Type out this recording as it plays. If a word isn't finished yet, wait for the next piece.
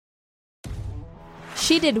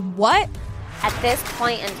She Did What? At this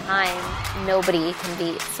point in time, nobody can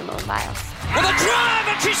beat Simone Biles. With a drive,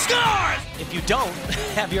 and she scores! If you don't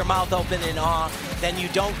have your mouth open in awe, then you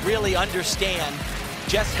don't really understand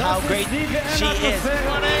just how great she is.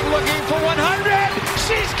 Running, looking for 100.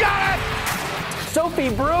 She's got it! Sophie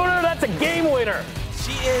Bruner, that's a game winner.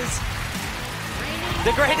 She is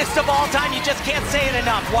the greatest of all time. You just can't say it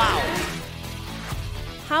enough. Wow.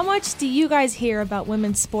 How much do you guys hear about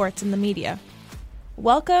women's sports in the media?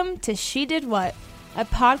 Welcome to She Did What, a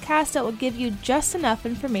podcast that will give you just enough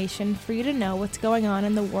information for you to know what's going on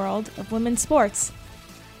in the world of women's sports.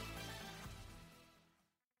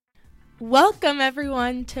 Welcome,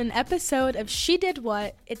 everyone, to an episode of She Did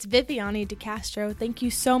What. It's Viviani DeCastro. Thank you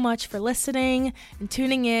so much for listening and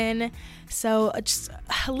tuning in. So just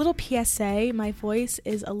a little PSA, my voice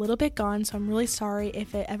is a little bit gone, so I'm really sorry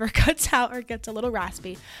if it ever cuts out or gets a little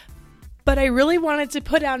raspy. But I really wanted to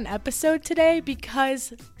put out an episode today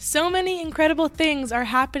because so many incredible things are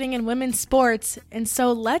happening in women's sports, and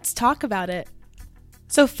so let's talk about it.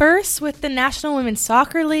 So first, with the National Women's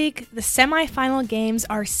Soccer League, the semifinal games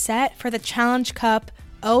are set for the Challenge Cup.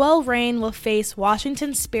 OL Reign will face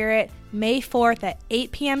Washington Spirit May 4th at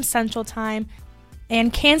 8 p.m. Central Time,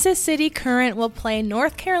 and Kansas City Current will play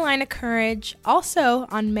North Carolina Courage also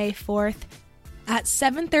on May 4th at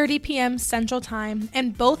 7:30 p.m. Central Time,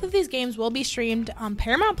 and both of these games will be streamed on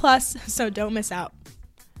Paramount Plus, so don't miss out.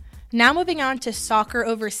 Now moving on to soccer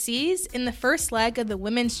overseas, in the first leg of the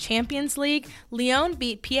Women's Champions League, Lyon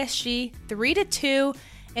beat PSG 3-2,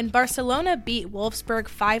 and Barcelona beat Wolfsburg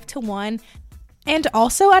 5-1. And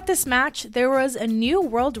also at this match, there was a new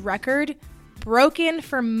world record broken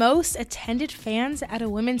for most attended fans at a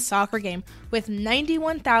women's soccer game, with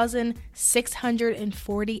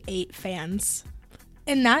 91,648 fans.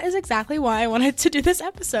 And that is exactly why I wanted to do this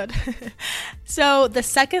episode. So the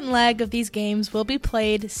second leg of these games will be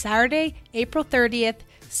played Saturday, April 30th,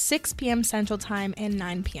 6 p.m. Central Time and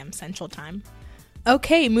 9 p.m. Central Time.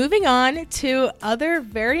 Okay, moving on to other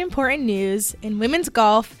very important news. In women's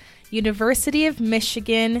golf, University of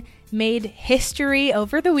Michigan made history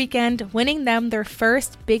over the weekend, winning them their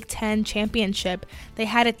first Big Ten championship. They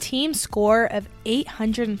had a team score of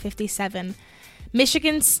 857.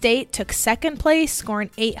 Michigan State took second place, scoring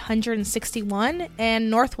 861,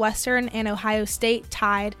 and Northwestern and Ohio State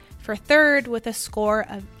tied for third with a score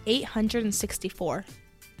of 864.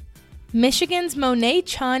 Michigan's Monet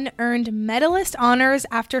Chun earned medalist honors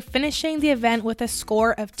after finishing the event with a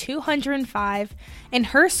score of 205, and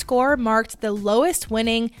her score marked the lowest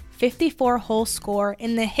winning 54-hole score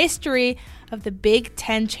in the history of the Big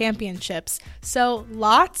Ten championships. So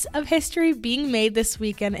lots of history being made this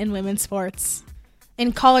weekend in women's sports.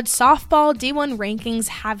 In college softball, D1 rankings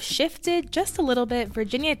have shifted just a little bit.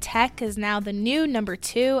 Virginia Tech is now the new number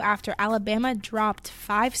 2 after Alabama dropped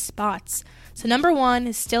 5 spots. So number 1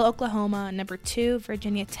 is still Oklahoma, number 2,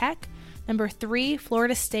 Virginia Tech, number 3,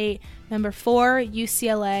 Florida State, number 4,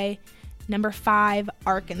 UCLA, number 5,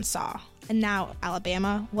 Arkansas. And now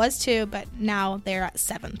Alabama was 2, but now they're at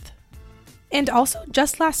 7th. And also,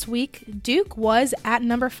 just last week, Duke was at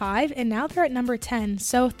number 5, and now they're at number 10.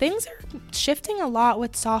 So things are shifting a lot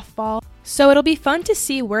with softball. So it'll be fun to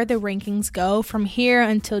see where the rankings go from here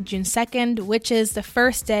until June 2nd, which is the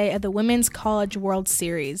first day of the Women's College World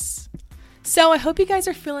Series. So I hope you guys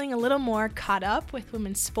are feeling a little more caught up with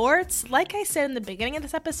women's sports. Like I said in the beginning of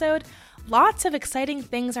this episode, lots of exciting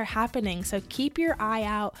things are happening, so keep your eye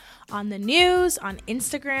out on the news, on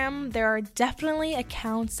Instagram. There are definitely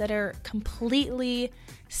accounts that are completely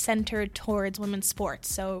centered towards women's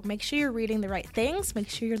sports, so make sure you're reading the right things, make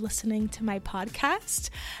sure you're listening to my podcast,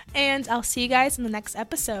 and I'll see you guys in the next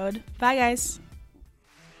episode. Bye, guys.